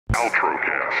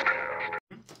Paltrocast.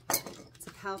 It's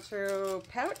a Paltrow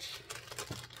pouch.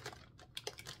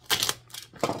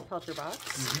 Paltrobox.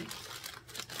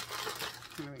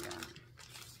 What do we got?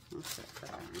 What's that?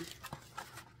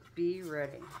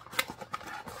 B.Ready.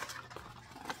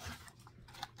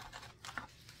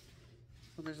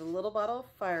 Well, there's a little bottle of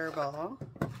Fireball.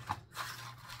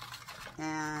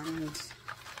 And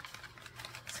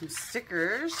some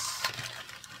stickers.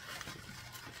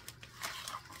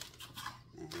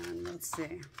 And let's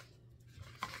see.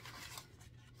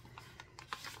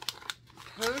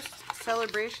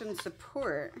 Post-celebration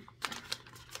support.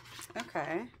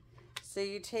 Okay. So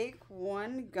you take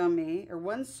one gummy, or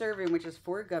one serving, which is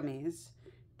 4 gummies,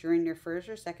 during your first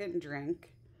or second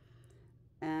drink.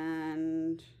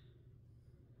 And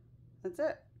that's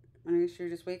it. And make sure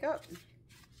you just wake up.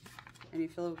 And you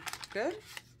feel good?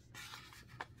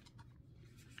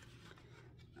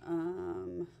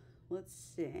 Let's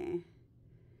see.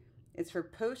 It's for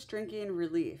post-drinking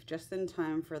relief, just in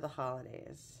time for the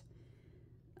holidays.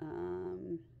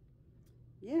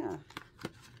 Yeah.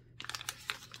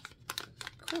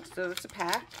 Cool, so it's a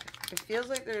pack. It feels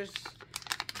like there's,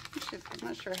 I'm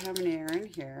not sure how many are in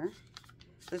here.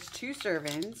 There's 2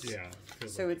 servings. Yeah.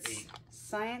 So like it's 8.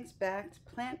 science-backed,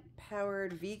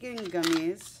 plant-powered vegan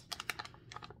gummies.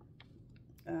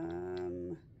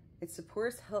 It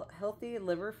supports healthy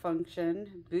liver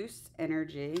function, boosts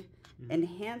energy,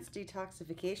 enhance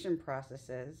detoxification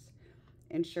processes,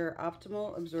 ensure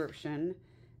optimal absorption,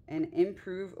 and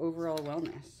improve overall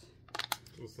wellness.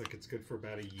 Looks like it's good for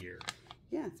about a year.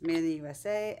 Yeah, it's made in the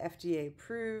USA, FDA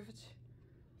approved.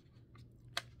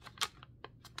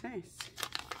 Nice.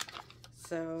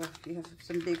 So if you have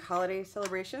some big holiday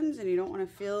celebrations and you don't want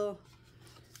to feel,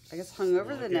 I guess,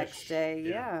 hungover the next day,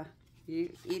 yeah,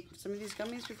 you eat some of these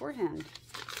gummies beforehand.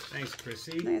 Thanks,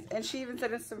 Chrissy. Nice. And she even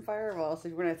sent us some Fireball, so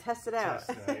if you want to test it out.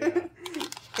 Yeah.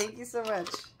 Thank you so much.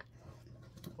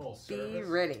 Full service.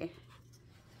 B.Ready.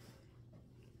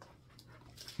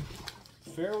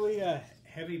 Fairly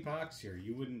heavy box here.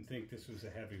 You wouldn't think this was a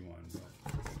heavy one.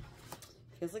 But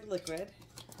Feels like liquid.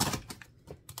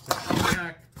 it's a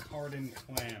cognac carton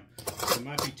clam. There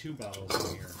might be 2 bottles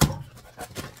in here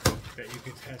that you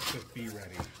could test with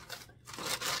B.Ready.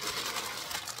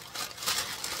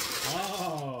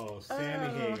 Oh,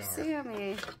 SammyHagar. Oh,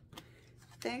 Sammy.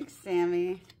 Thanks,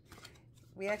 Sammy.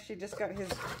 We actually just got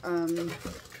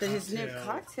his new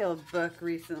cocktail book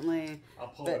recently. I'll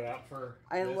pull it out for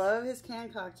I love his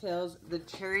canned cocktails. The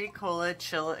cherry cola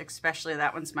chill, especially,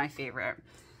 that one's my favorite.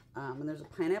 And there's a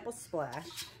pineapple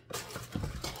splash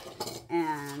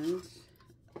and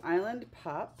island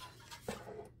pop.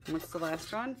 And what's the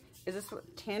last one? Is this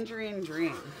what? Tangerine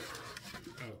dream?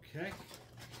 Okay.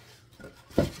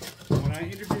 When I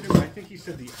interviewed him, I think he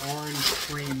said the orange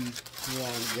cream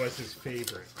one was his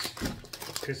favorite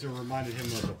because it reminded him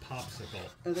of a popsicle.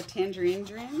 Oh, the tangerine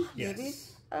dream? Yes. Maybe?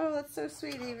 Oh, that's so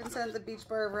sweet. He even sent the beach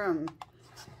bar rum.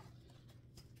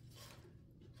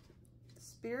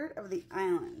 Spirit of the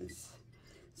Islands.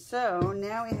 So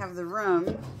now we have the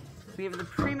rum. We have the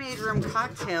pre-made rum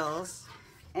cocktails.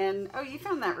 And, oh, you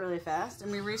found that really fast.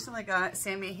 And we recently got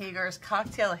SammyHagar's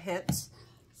cocktail hits.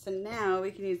 So now we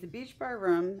can use the beach bar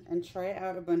rum and try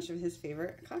out a bunch of his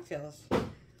favorite cocktails.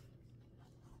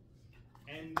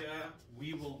 And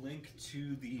we will link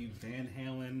to the Van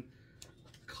Halen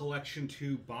Collection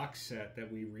 2 box set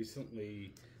that we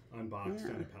recently unboxed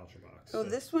on a Paltrobox. Oh,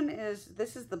 this one is,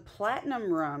 this is the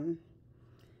platinum rum.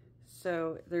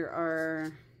 So there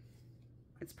are,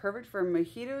 it's perfect for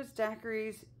mojitos,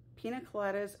 daiquiris, pina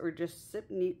coladas, or just sip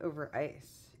neat over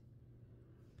ice.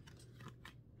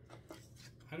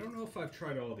 I don't know if I've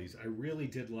tried all these. I really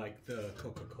did like the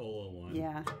Coca-Cola one.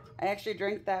 Yeah, I actually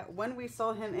drank that when we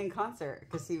saw him in concert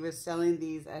because he was selling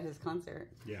these at his concert.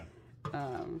 Yeah.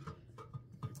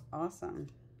 Awesome.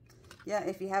 Yeah,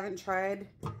 if you haven't tried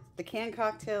the canned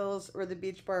cocktails or the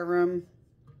beach bar rum,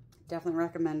 definitely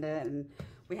recommend it. And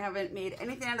we haven't made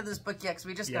anything out of this book yet because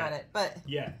we just got it, but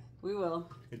yeah, we will.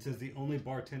 It says the only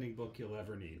bartending book you'll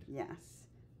ever need. Yes,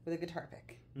 with a guitar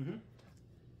pick. Mm-hmm.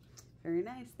 Very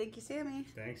nice. Thank you, Sammy.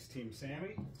 Thanks, Team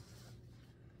Sammy.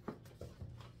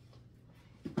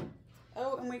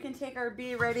 Oh, and we can take our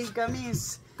B.Ready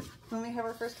Gummies when we have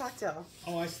our first cocktail.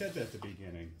 Oh, I said that at the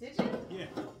beginning. Did you?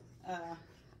 Yeah.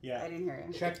 Yeah. I didn't hear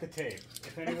you. Check the tape.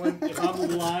 If anyone, if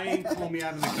I'm lying, call me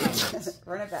out in the comments.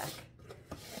 Run it back.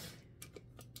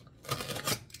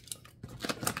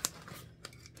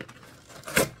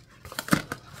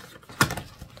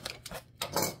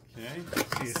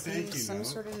 Okay. See a thank you Some note.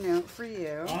 sort of note for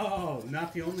you. Oh,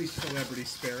 not the only celebrity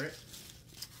spirit.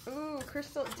 Ooh,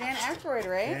 Crystal, Dan Aykroyd,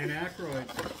 right? Dan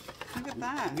Aykroyd. Look at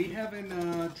that. We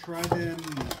haven't tried them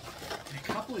in a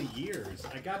couple of years.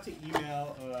 I got to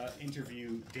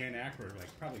interview Dan Aykroyd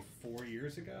like probably 4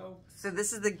 years ago. So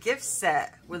this is the gift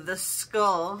set with the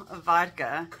skull of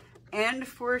vodka and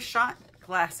 4 shot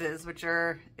glasses, which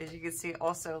are, as you can see,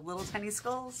 also little tiny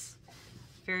skulls.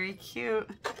 Very cute.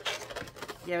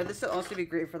 Yeah, but this will also be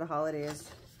great for the holidays.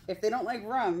 If they don't like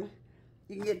rum,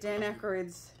 you can get Dan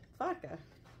Aykroyd's vodka.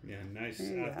 Yeah, nice.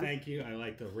 Go. Thank you. I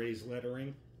like the raised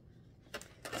lettering.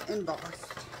 It's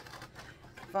embossed.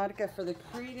 Vodka for the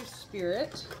creative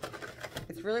spirit.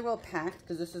 It's really well packed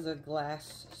because this is a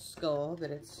glass skull, but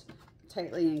it's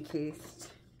tightly encased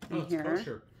in here.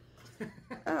 Kosher.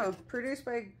 Oh, produced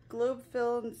by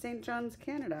Globeville in St. John's,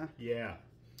 Canada. Yeah.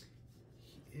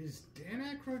 Is Dan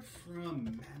Aykroyd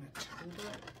from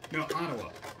Manitoba? No, Ottawa.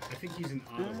 I think he's an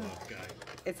Ottawa guy.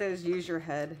 It says use your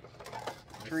head.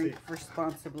 Drink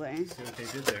responsibly. See what they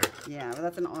did there. Yeah, but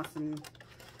that's an awesome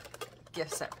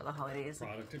gift set for the holidays.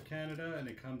 Product of Canada, and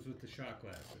it comes with the shot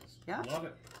glasses. Yeah. Love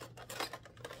it.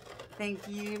 Thank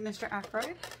you, Mr.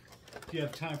 Aykroyd. Do you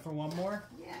have time for one more?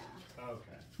 Yeah.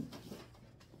 Okay.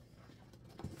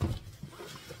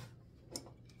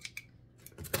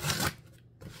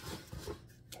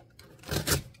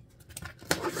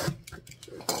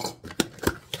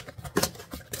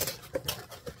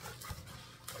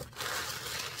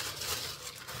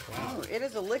 It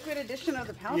is a liquid edition of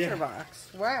the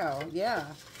Paltrobox. Wow, yeah.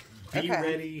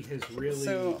 B.Ready has really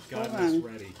gotten us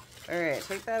ready. All right,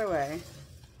 take that away.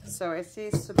 So I see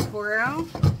Sapporo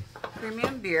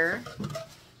premium beer.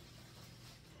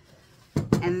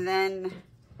 And then,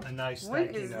 a nice what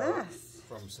thank you is note this?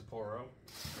 from Sapporo.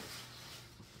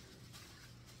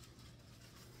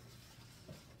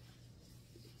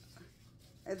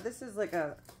 This is like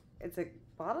it's a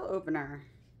bottle opener.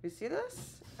 You see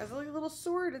this? It has like a little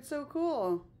sword. It's so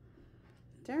cool.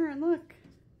 Darren, look.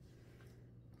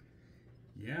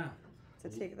 Yeah. To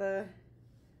take the...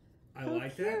 I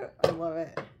like that. I love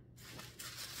it.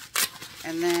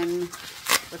 And then,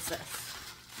 what's this?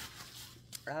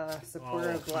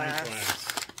 Sapporo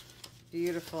glass.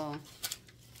 Beautiful.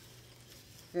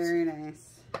 Very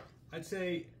nice. I'd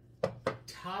say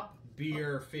top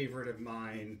beer favorite of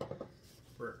mine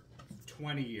for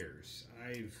 20 years.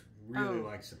 I've really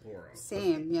liked Sapporo.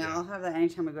 Same. Yeah, I'll have that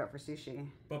anytime we go out for sushi.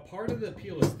 But part of the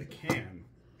appeal is the can.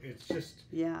 It's just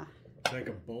like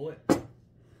a bullet.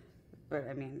 But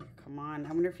I mean, come on. I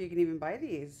wonder if you can even buy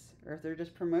these or if they're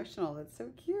just promotional. That's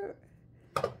so cute.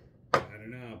 I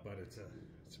don't know, but it's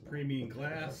a premium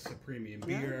glass, a premium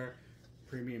beer,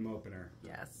 premium opener.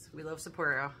 Yes, we love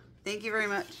Sapporo. Thank you very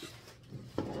much.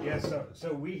 Yeah,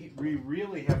 so we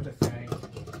really have to thank,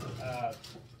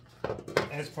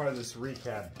 as part of this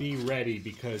recap, B.Ready,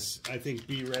 because I think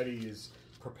B.Ready is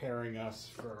preparing us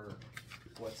for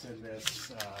what's in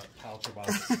this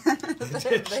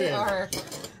Paltrobox. They are.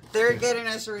 They're getting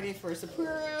us ready for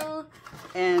Sapporo,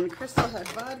 and Crystal had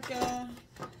vodka,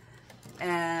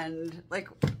 and like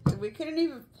we couldn't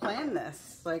even plan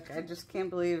this. Like I just can't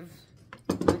believe.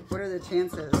 Like, what are the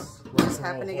chances? We just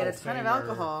happen to get a ton of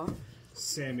alcohol.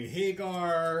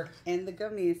 SammyHagar. And the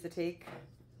gummies to take,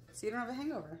 so you don't have a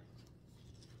hangover.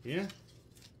 Yeah.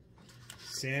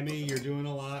 Sammy, you're doing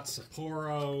a lot.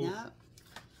 Sapporo. Yeah.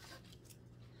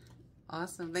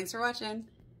 Awesome. Thanks for watching.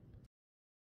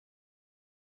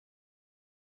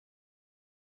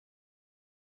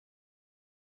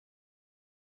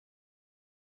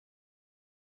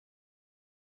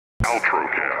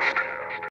 Paltrocast.